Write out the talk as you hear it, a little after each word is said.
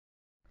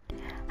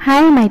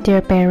Hi my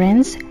dear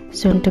parents,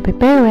 soon-to-be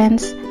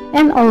parents,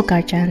 and all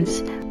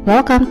guardians.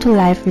 Welcome to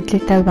Life with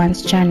Little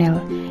Ones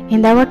channel.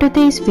 In our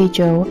today's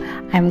video,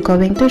 I'm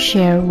going to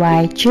share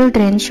why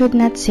children should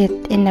not sit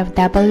in a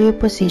W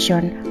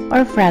position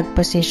or frog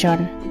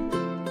position.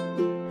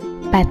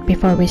 But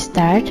before we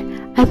start,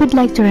 I would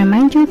like to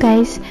remind you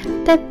guys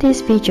that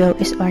this video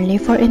is only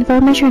for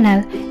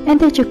informational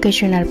and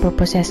educational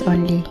purposes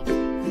only.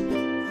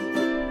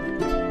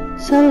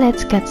 So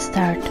let's get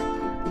started.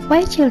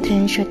 Why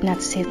children should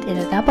not sit in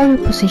a W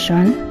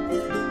position?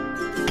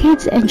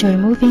 Kids enjoy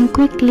moving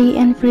quickly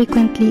and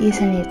frequently,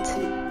 isn't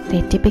it?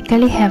 They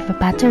typically have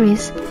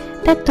batteries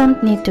that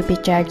don't need to be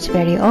charged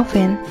very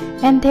often,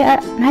 and they are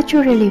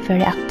naturally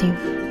very active.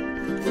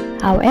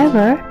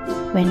 However,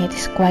 when it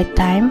is quiet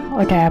time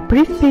or there are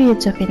brief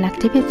periods of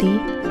inactivity,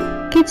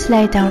 kids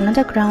lie down on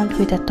the ground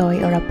with a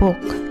toy or a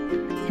book.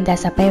 And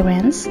as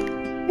parents,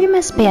 we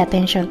must pay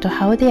attention to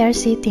how they are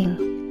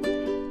sitting.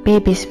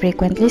 Babies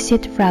frequently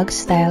sit frog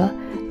style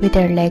with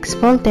their legs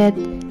folded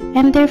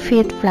and their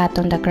feet flat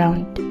on the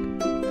ground.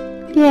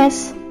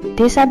 Yes,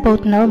 these are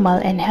both normal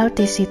and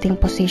healthy sitting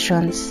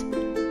positions,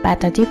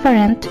 but a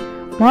different,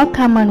 more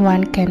common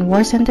one can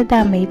worsen the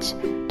damage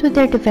to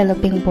their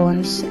developing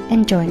bones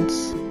and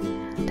joints.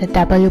 The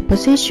W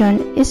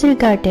position is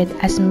regarded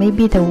as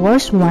maybe the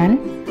worst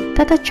one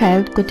that a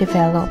child could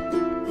develop.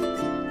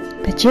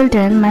 The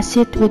children must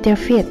sit with their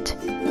feet,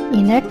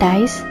 inner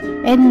thighs,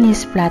 and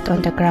knees flat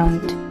on the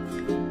ground.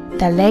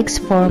 The legs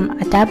form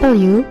a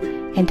W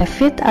and the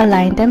feet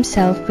align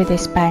themselves with the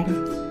spine.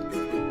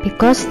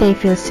 Because they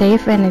feel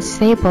safe and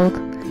stable,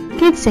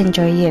 kids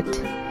enjoy it.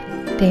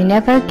 They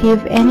never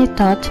give any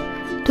thought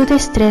to the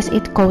stress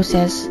it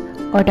causes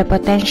or the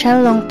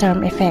potential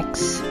long-term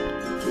effects.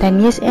 The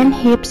knees and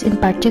hips in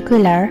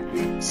particular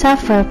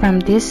suffer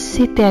from this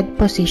seated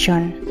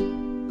position.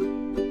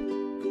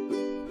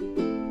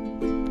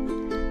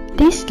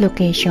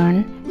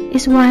 Dislocation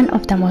is one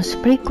of the most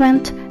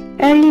frequent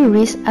early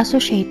risks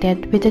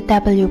associated with the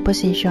W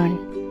position.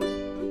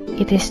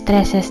 It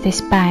stresses the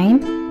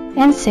spine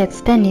and sets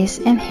the knees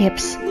and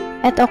hips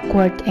at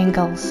awkward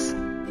angles.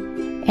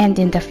 And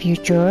in the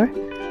future,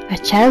 a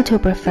child who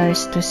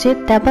prefers to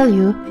sit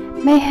W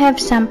may have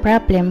some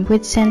problem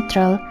with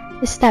central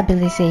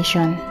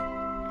stabilization.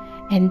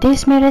 And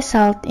this may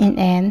result in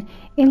an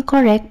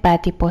incorrect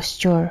body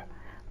posture.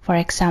 For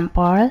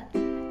example,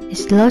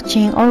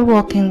 slouching or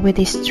walking with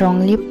a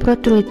strongly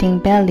protruding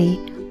belly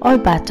or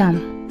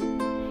bottom.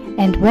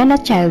 And when a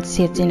child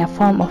sits in a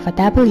form of a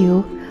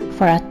W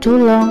for too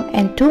long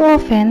and too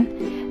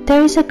often,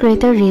 there is a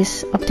greater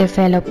risk of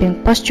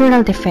developing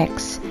postural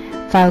defects,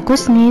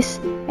 valgus knees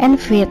and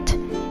feet,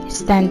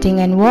 standing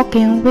and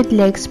walking with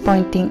legs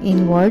pointing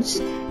inwards,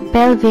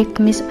 pelvic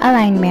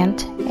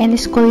misalignment, and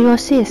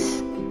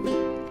scoliosis.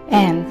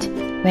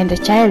 And when the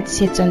child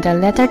sits on the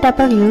letter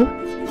W,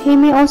 he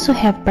may also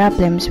have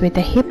problems with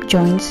the hip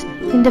joints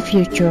in the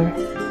future.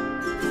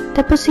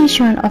 The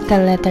position of the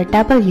letter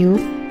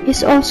W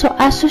is also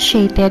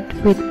associated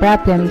with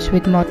problems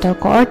with motor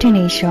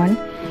coordination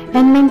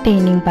and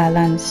maintaining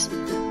balance.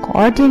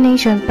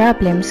 Coordination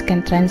problems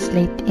can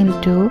translate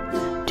into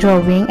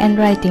drawing and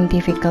writing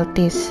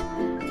difficulties,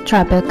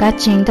 trouble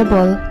catching the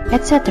ball,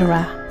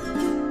 etc.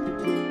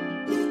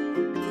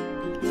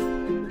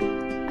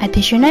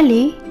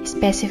 Additionally,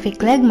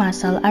 specific leg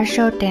muscles are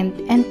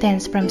shortened and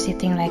tense from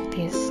sitting like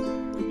this.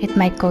 It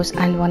might cause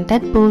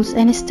unwanted pulls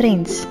and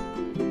strains.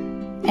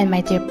 And my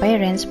dear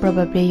parents,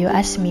 probably you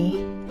ask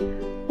me,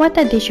 what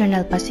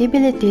additional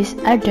possibilities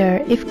are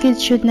there if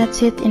kids should not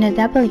sit in a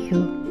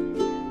W?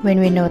 When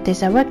we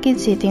notice our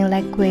kids sitting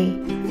like way,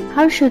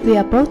 how should we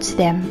approach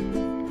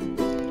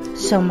them?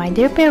 So my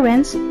dear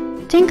parents,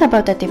 think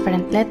about a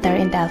different letter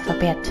in the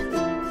alphabet.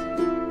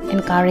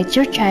 Encourage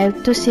your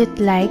child to sit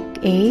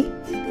like a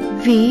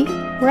V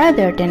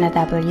rather than a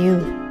W.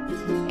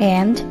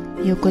 And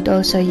you could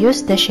also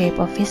use the shape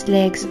of his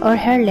legs or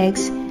her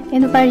legs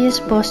in various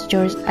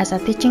postures as a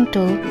teaching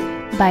tool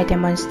by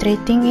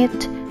demonstrating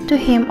it to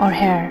him or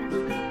her.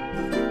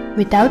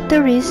 Without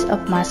the risk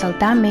of muscle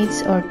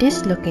damage or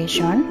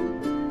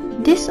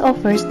dislocation, this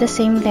offers the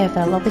same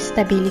level of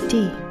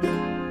stability.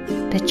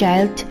 The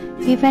child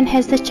even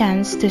has the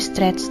chance to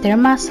stretch their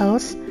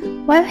muscles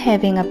while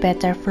having a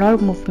better floor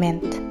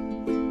movement.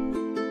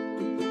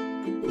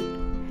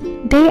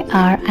 They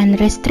are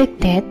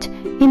unrestricted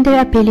in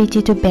their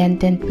ability to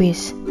bend and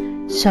twist.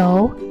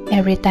 So,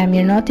 every time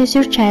you notice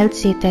your child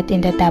seated in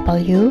the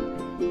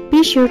W,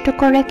 be sure to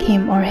correct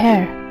him or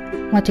her.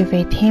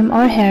 Motivate him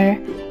or her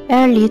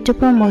early to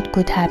promote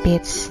good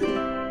habits.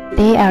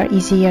 They are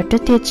easier to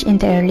teach in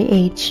the early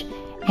age,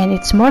 and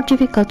it's more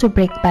difficult to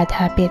break bad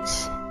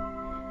habits.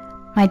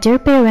 My dear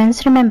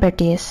parents, remember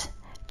this.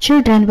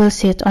 Children will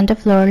sit on the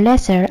floor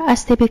lesser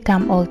as they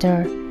become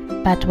older,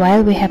 but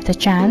while we have the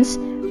chance,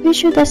 we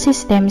should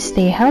assist them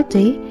stay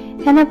healthy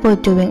and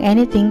avoid doing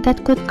anything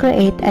that could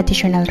create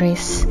additional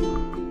risks.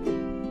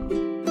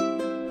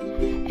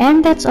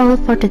 And that's all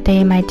for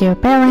today, my dear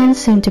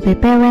parents, soon-to-be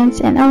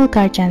parents, and all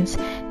guardians.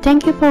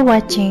 Thank you for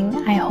watching.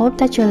 I hope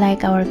that you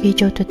like our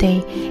video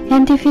today,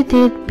 and if you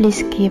did,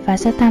 please give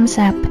us a thumbs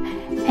up.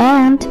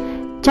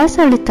 And just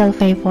a little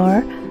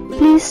favor,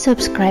 please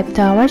subscribe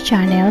to our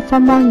channel for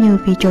more new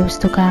videos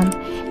to come,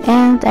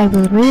 and I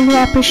will really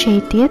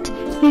appreciate it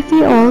if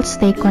you all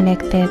stay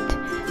connected.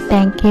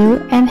 Thank you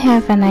and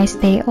have a nice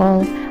day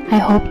all. I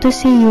hope to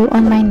see you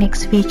on my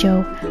next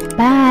video.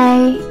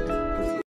 Bye!